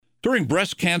During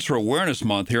Breast Cancer Awareness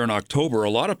Month here in October, a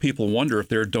lot of people wonder if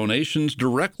their donations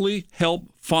directly help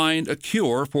find a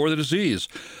cure for the disease.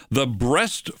 The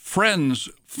Breast Friends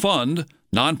Fund,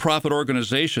 nonprofit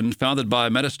organization founded by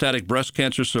metastatic breast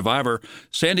cancer survivor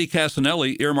Sandy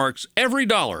Cassanelli, earmarks every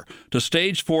dollar to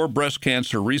stage 4 breast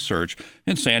cancer research.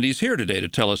 And Sandy's here today to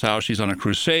tell us how she's on a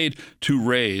crusade to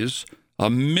raise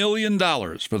 $1 million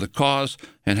for the cause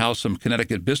and how some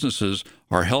Connecticut businesses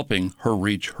are helping her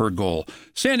reach her goal.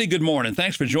 Sandy, good morning.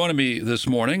 Thanks for joining me this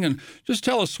morning. And just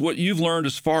tell us what you've learned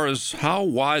as far as how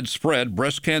widespread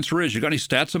breast cancer is. You got any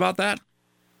stats about that?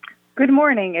 Good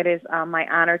morning. It is my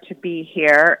honor to be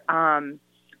here.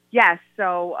 Yes,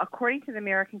 so according to the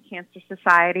American Cancer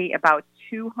Society, about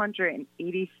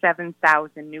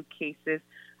 287,000 new cases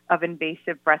of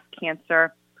invasive breast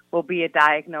cancer will be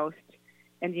diagnosed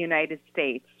in the United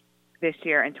States this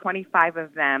year, and 25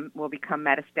 of them will become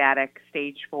metastatic,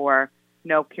 stage 4,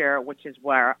 no cure, which is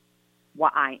where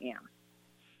I am.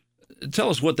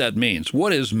 Tell us what that means.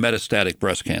 What is metastatic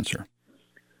breast cancer?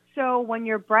 So when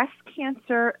your breast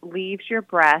cancer leaves your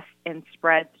breast and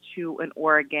spreads to an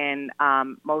organ,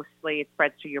 mostly it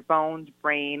spreads to your bones,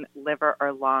 brain, liver,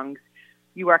 or lungs,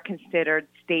 you are considered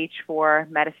stage 4,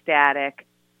 metastatic,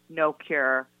 no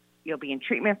cure. You'll be in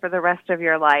treatment for the rest of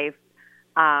your life.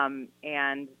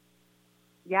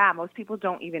 Most people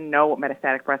don't even know what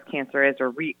metastatic breast cancer is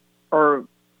or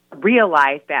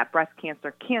realize that breast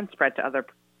cancer can spread to other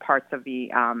parts of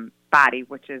the body,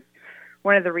 which is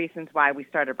one of the reasons why we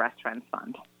started Breast Friends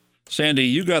Fund. Sandy,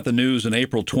 you got the news in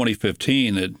April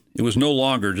 2015 that it was no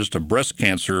longer just a breast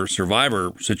cancer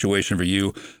survivor situation for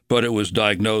you, but it was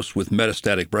diagnosed with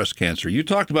metastatic breast cancer. You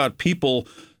talked about people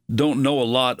don't know a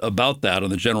lot about that in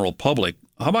the general public.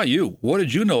 How about you? What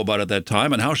did you know about it at that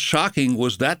time, and how shocking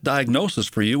was that diagnosis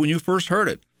for you when you first heard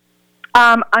it?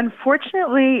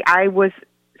 Unfortunately, I was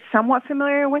somewhat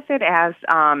familiar with it as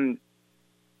I've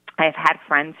had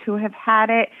friends who have had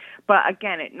it, but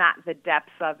again, not the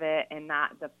depths of it and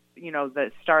not the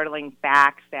startling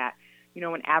facts that,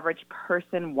 an average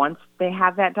person, once they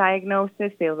have that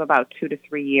diagnosis, they live about 2 to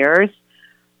 3 years.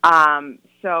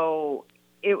 So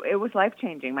it was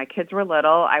life-changing. My kids were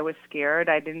little. I was scared.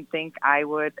 I didn't think I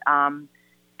would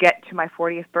get to my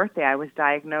 40th birthday. I was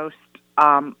diagnosed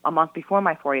a month before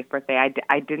my 40th birthday.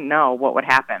 I didn't know what would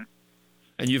happen.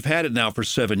 And you've had it now for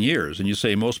 7 years, and you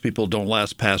say most people don't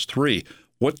last past 3.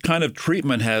 What kind of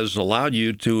treatment has allowed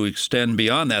you to extend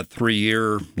beyond that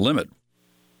 3-year limit?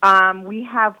 We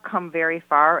have come very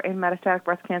far in metastatic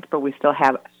breast cancer, but we still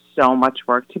have so much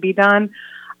work to be done.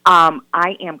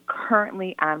 I am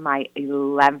currently on my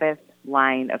 11th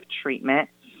line of treatment,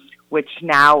 which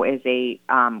now is a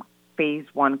phase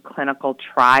 1 clinical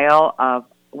trial of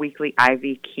weekly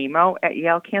IV chemo at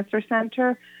Yale Cancer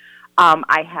Center.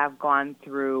 I have gone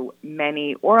through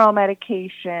many oral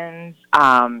medications,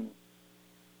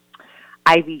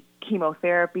 IV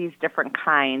chemotherapies, different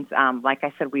kinds. Like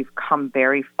I said, we've come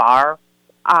very far,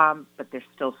 but there's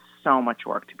still so much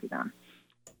work to be done.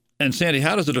 And Sandy,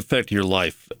 how does it affect your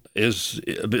life?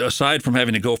 Aside from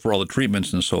having to go for all the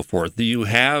treatments and so forth, do you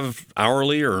have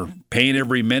hourly or pain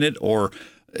every minute, or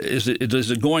is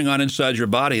it going on inside your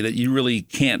body that you really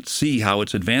can't see how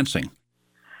it's advancing?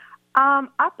 Up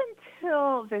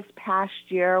until this past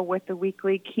year with the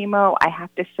weekly chemo, I have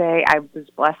to say I was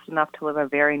blessed enough to live a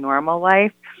very normal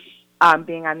life,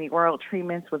 being on the oral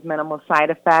treatments with minimal side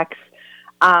effects.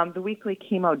 The weekly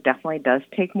chemo definitely does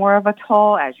take more of a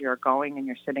toll as you're going and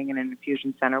you're sitting in an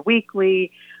infusion center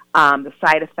weekly. The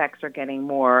side effects are getting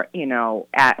more,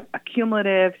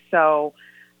 accumulative. So,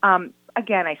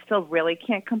 again, I still really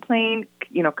can't complain,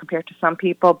 compared to some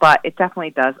people, but it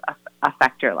definitely does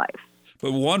affect your life.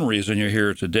 But one reason you're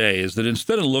here today is that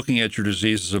instead of looking at your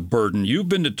disease as a burden, you've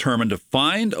been determined to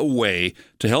find a way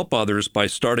to help others by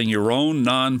starting your own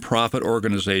nonprofit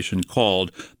organization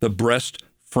called the Breast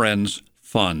Friends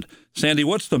Fund. Sandy,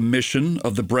 what's the mission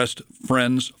of the Breast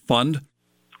Friends Fund?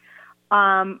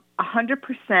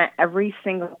 100%, every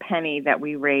single penny that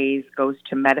we raise goes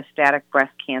to metastatic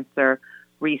breast cancer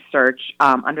research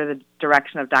under the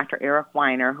direction of Dr. Eric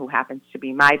Weiner, who happens to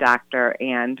be my doctor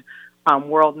and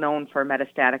world known for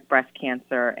metastatic breast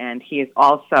cancer. And he is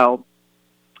also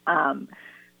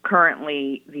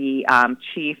currently the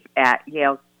chief at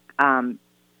Yale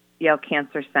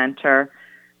Cancer Center,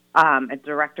 a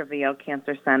director of the Yale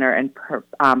Cancer Center and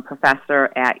professor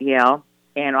at Yale,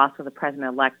 and also the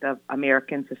president-elect of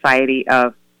American Society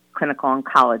of Clinical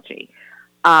Oncology.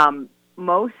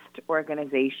 Most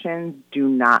organizations do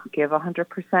not give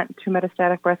 100% to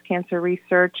metastatic breast cancer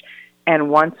research, and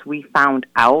once we found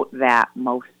out that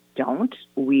most don't,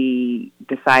 we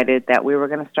decided that we were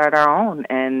going to start our own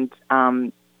and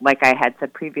like I had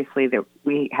said previously, that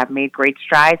we have made great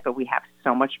strides, but we have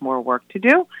so much more work to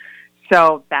do.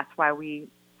 So that's why we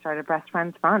started Breast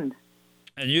Friends Fund.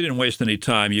 And you didn't waste any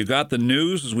time. You got the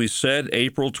news, as we said,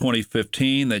 April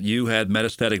 2015, that you had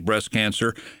metastatic breast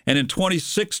cancer. And in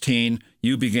 2016,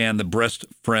 you began the Breast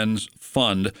Friends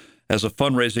Fund as a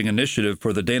fundraising initiative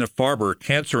for the Dana-Farber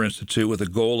Cancer Institute with a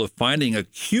goal of finding a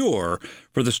cure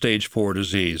for the stage 4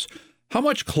 disease. How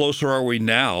much closer are we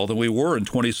now than we were in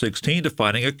 2016 to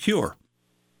finding a cure?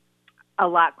 A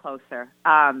lot closer.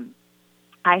 I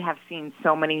have seen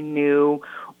so many new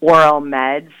oral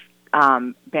meds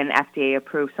been FDA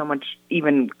approved, so much,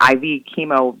 even IV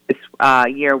chemo this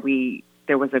year.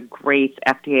 There was a great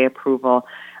FDA approval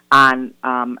on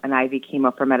an IV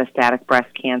chemo for metastatic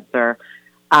breast cancer.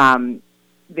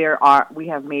 We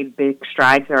have made big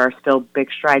strides. There are still big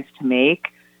strides to make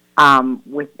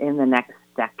within the next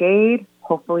decade.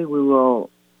 Hopefully we will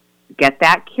get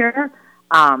that cure.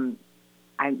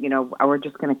 We're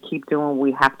just going to keep doing what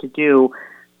we have to do.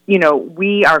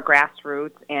 We are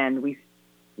grassroots, and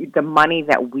the money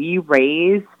that we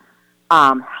raise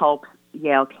helps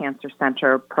Yale Cancer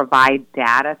Center provide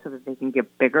data so that they can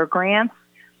get bigger grants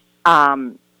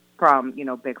from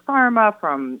big pharma,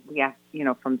 from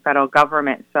federal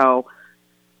government. So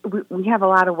we have a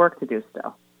lot of work to do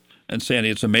still. And Sandy,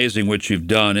 it's amazing what you've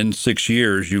done. In 6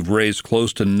 years, you've raised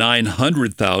close to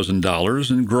 $900,000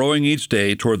 and growing each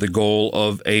day toward the goal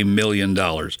of $1 million.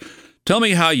 Tell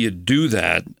me how you do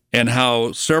that and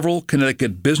how several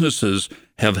Connecticut businesses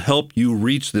have helped you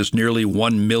reach this nearly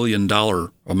 $1 million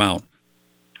amount.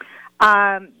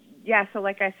 So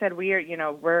like I said,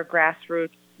 we're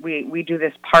grassroots. We do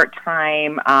this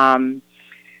part-time.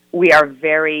 We are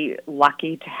very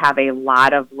lucky to have a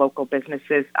lot of local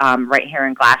businesses right here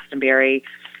in Glastonbury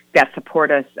that support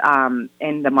us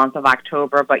in the month of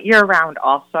October, but year-round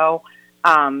also.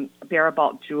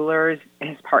 Barabalt Jewelers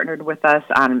has partnered with us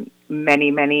on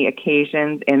many, many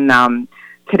occasions, and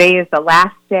today is the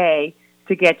last day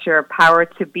to get your Power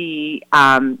to Be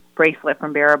bracelet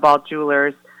from Barabalt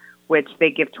Jewelers, which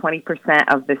they give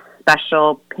 20% of this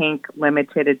special pink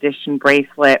limited edition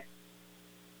bracelet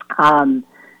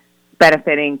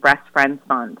benefiting Breast Friends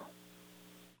Fund.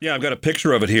 Yeah, I've got a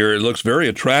picture of it here. It looks very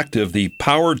attractive. The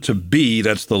Power to Be,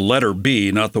 that's the letter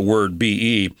B, not the word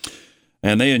B-E.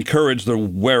 And they encourage the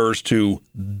wearers to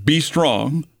be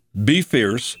strong, be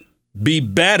fierce, be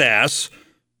badass,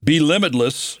 be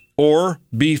limitless, or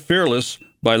be fearless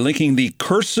by linking the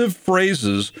cursive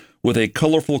phrases with a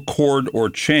colorful cord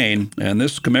or chain. And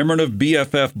this commemorative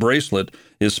BFF bracelet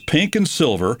is pink and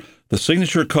silver, the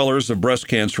signature colors of breast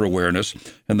cancer awareness.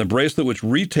 And the bracelet, which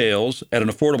retails at an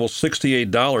affordable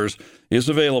 $68, is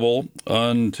available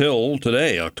until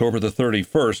today, October the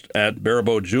 31st, at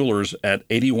Barabalt Jewelers at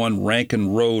 81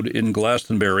 Rankin Road in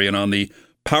Glastonbury, and on the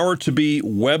Power to Be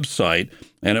website,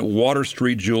 and at Water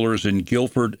Street Jewelers in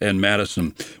Guilford and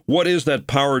Madison. What is that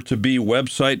Power to Be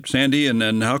website, Sandy,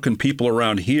 and how can people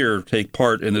around here take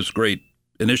part in this great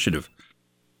initiative?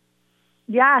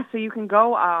 Yeah, so you can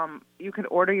go, you can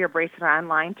order your bracelet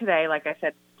online today. Like I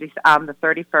said, the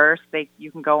 31st,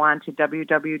 you can go on to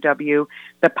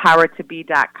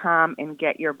www.thepowertobe.com and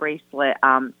get your bracelet.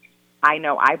 I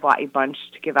know I bought a bunch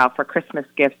to give out for Christmas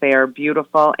gifts. They are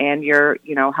beautiful, and you're,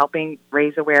 helping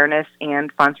raise awareness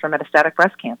and funds for metastatic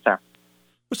breast cancer.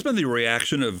 What's been the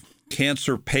reaction of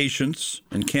cancer patients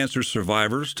and cancer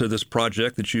survivors to this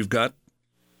project that you've got?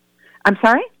 I'm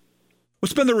sorry?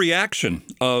 What's been the reaction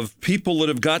of people that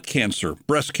have got cancer,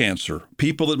 breast cancer,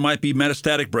 people that might be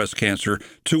metastatic breast cancer,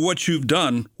 to what you've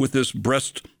done with this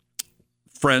Breast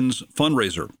Friends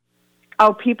fundraiser?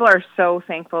 Oh, people are so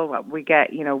thankful. We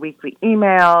get, weekly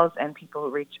emails and people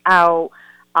who reach out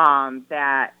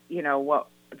that,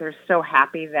 they're so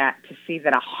happy to see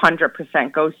that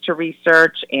 100% goes to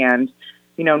research and,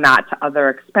 not to other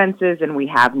expenses. And we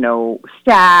have no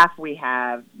staff. We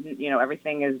have,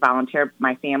 everything is volunteer.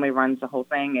 My family runs the whole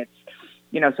thing. It's,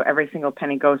 so every single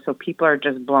penny goes. So people are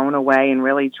just blown away and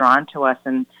really drawn to us,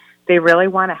 and they really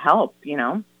want to help,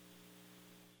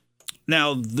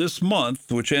 Now, this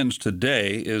month, which ends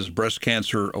today, is Breast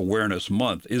Cancer Awareness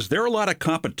Month. Is there a lot of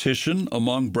competition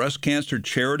among breast cancer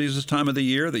charities this time of the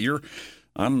year that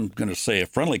I'm going to say a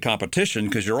friendly competition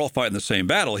because you're all fighting the same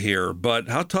battle here, but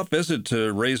how tough is it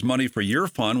to raise money for your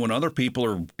fund when other people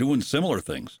are doing similar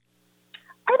things?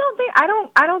 I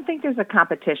don't think there's a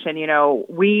competition.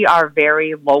 We are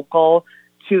very local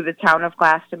to the town of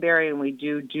Glastonbury, and we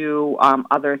do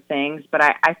other things, but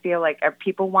I feel like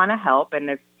people want to help, and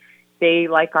if they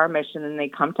like our mission and they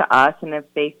come to us, and if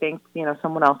they think,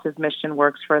 someone else's mission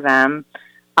works for them,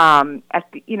 at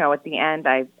the end,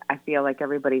 I feel like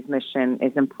everybody's mission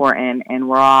is important, and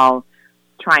we're all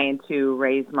trying to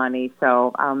raise money.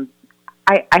 So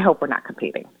I hope we're not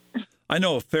competing. I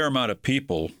know a fair amount of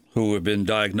people who have been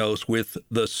diagnosed with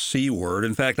the C word.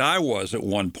 In fact, I was at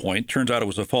one point. Turns out it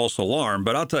was a false alarm.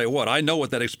 But I'll tell you what, I know what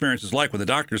that experience is like when the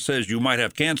doctor says you might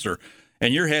have cancer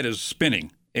and your head is spinning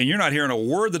and you're not hearing a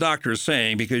word the doctor is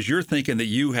saying because you're thinking that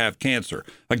you have cancer.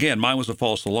 Again, mine was a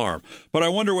false alarm. But I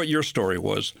wonder what your story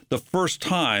was the first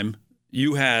time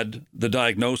you had the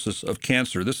diagnosis of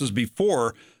cancer. This is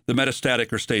before the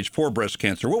metastatic or stage 4 breast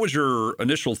cancer. What was your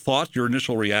initial thought, your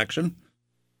initial reaction?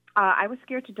 I was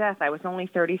scared to death. I was only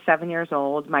 37 years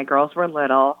old. My girls were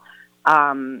little.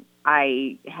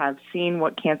 I have seen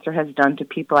what cancer has done to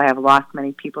people. I have lost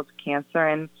many people to cancer,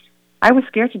 and I was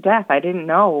scared to death. I didn't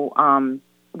know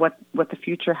what the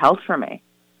future held for me.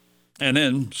 And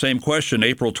then, same question,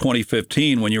 April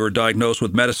 2015, when you were diagnosed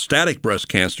with metastatic breast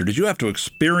cancer, did you have to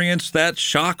experience that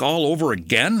shock all over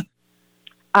again?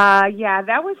 Yeah,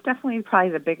 that was definitely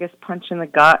probably the biggest punch in the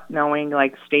gut, knowing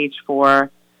like stage 4,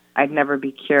 I'd never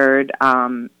be cured.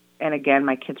 And again,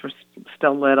 my kids were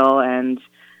still little, and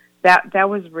that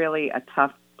was really a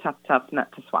tough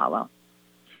nut to swallow.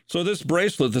 So this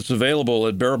bracelet that's available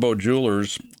at Barabo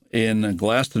Jewelers in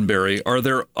Glastonbury, are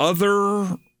there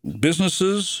other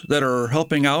businesses that are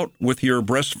helping out with your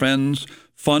Breast Friends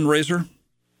fundraiser?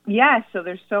 Yes, so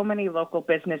there's so many local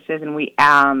businesses, and we,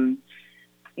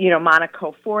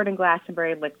 Monaco Ford in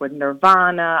Glastonbury, Liquid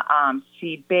Nirvana,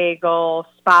 Seed Bagel,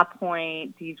 Spa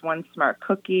Point, D's One Smart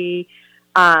Cookie,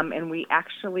 and we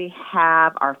actually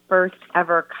have our first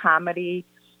ever comedy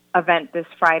event this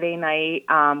Friday night,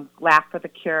 Laugh for the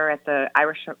Cure at the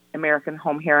Irish American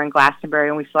Home here in Glastonbury,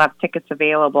 and we still have tickets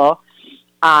available.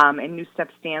 And New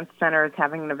Steps Dance Center is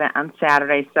having an event on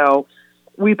Saturday. So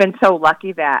we've been so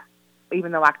lucky that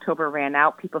even though October ran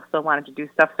out, people still wanted to do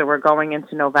stuff. So we're going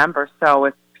into November. So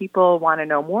if people want to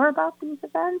know more about these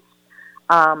events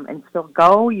and still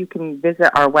go, you can visit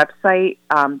our website,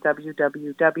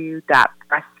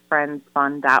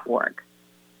 www.breastfriendsfund.org.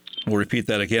 We'll repeat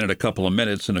that again in a couple of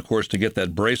minutes. And, of course, to get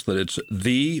that bracelet, it's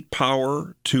The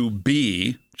Power to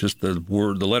Be, just the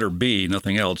letter B,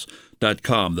 nothing else,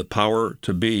 .com,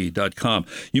 thepowertobe.com.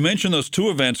 You mentioned those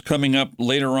two events coming up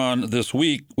later on this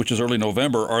week, which is early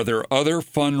November. Are there other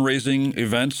fundraising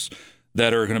events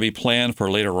that are going to be planned for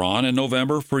later on in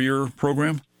November for your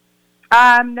program?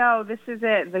 No, this is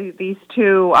it. These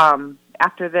two,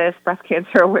 after this Breast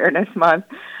Cancer Awareness Month,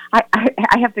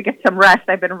 I have to get some rest.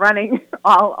 I've been running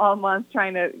all month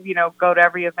trying to, go to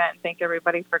every event and thank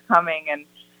everybody for coming. And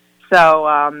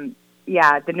so,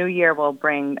 the new year will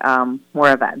bring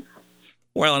more events.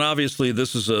 Well, and obviously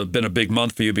this has been a big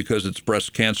month for you because it's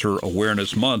Breast Cancer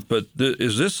Awareness Month. But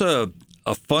is this a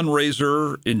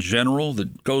fundraiser in general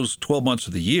that goes 12 months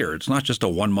of the year? It's not just a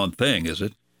 1-month thing, is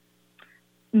it?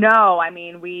 No, I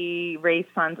mean, we raise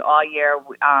funds all year.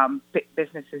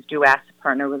 Businesses do ask to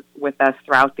partner with us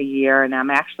throughout the year, and I'm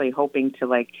actually hoping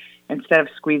to, instead of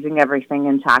squeezing everything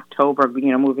into October,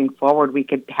 moving forward, we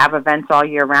could have events all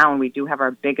year round. We do have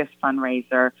our biggest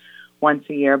fundraiser once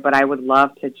a year, but I would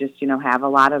love to just, have a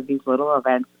lot of these little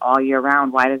events all year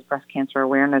round. Why does Breast Cancer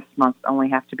Awareness Month only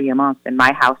have to be a month? In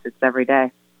my house, it's every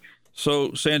day.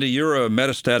 So, Sandy, you're a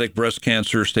metastatic breast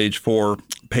cancer stage 4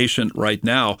 patient right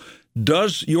now.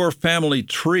 Does your family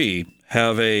tree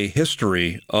have a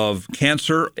history of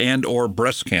cancer and or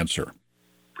breast cancer?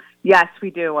 Yes, we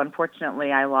do.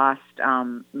 Unfortunately, I lost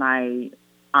my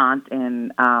aunt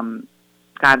and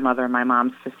godmother, my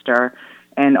mom's sister,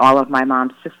 and all of my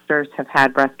mom's sisters have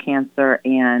had breast cancer,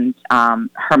 and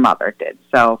her mother did.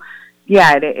 So,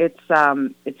 yeah, it's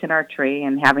in our tree,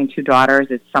 and having 2 daughters,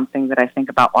 it's something that I think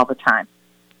about all the time.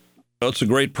 Well, it's a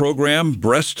great program,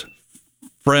 Breast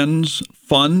Friends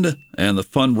Fund, and the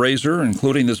fundraiser,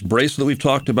 including this bracelet we've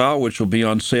talked about, which will be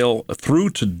on sale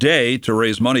through today to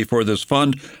raise money for this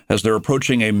fund as they're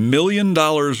approaching $1 million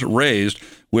raised,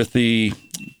 with the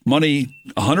money,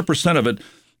 100% of it,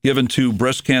 given to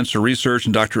breast cancer research.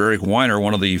 And Dr. Eric Weiner,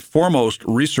 one of the foremost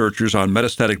researchers on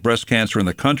metastatic breast cancer in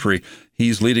the country,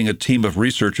 he's leading a team of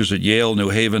researchers at Yale New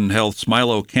Haven Health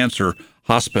Smilow Cancer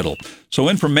Hospital. So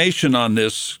information on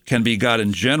this can be got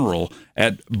in general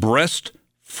at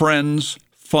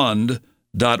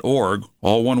breastfriendsfund.org,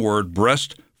 all one word,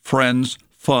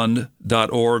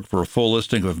 breastfriendsfund.org, for a full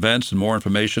listing of events and more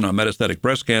information on metastatic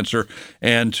breast cancer.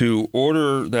 And to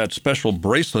order that special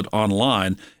bracelet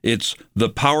online, it's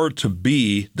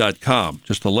thepowertobe.com,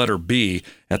 just the letter B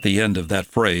at the end of that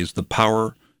phrase,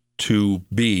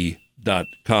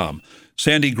 thepowertobe.com.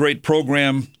 Sandy, great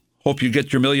program. Hope you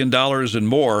get your $1 million and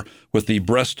more with the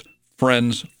Breast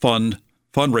Friends Fund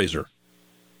fundraiser.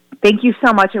 Thank you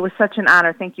so much. It was such an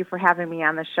honor. Thank you for having me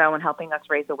on the show and helping us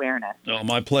raise awareness. Oh,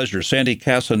 my pleasure. Sandy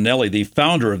Cassanelli, the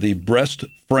founder of the Breast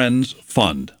Friends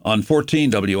Fund on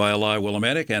 14 WILI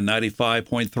Willimantic and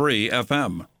 95.3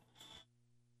 FM.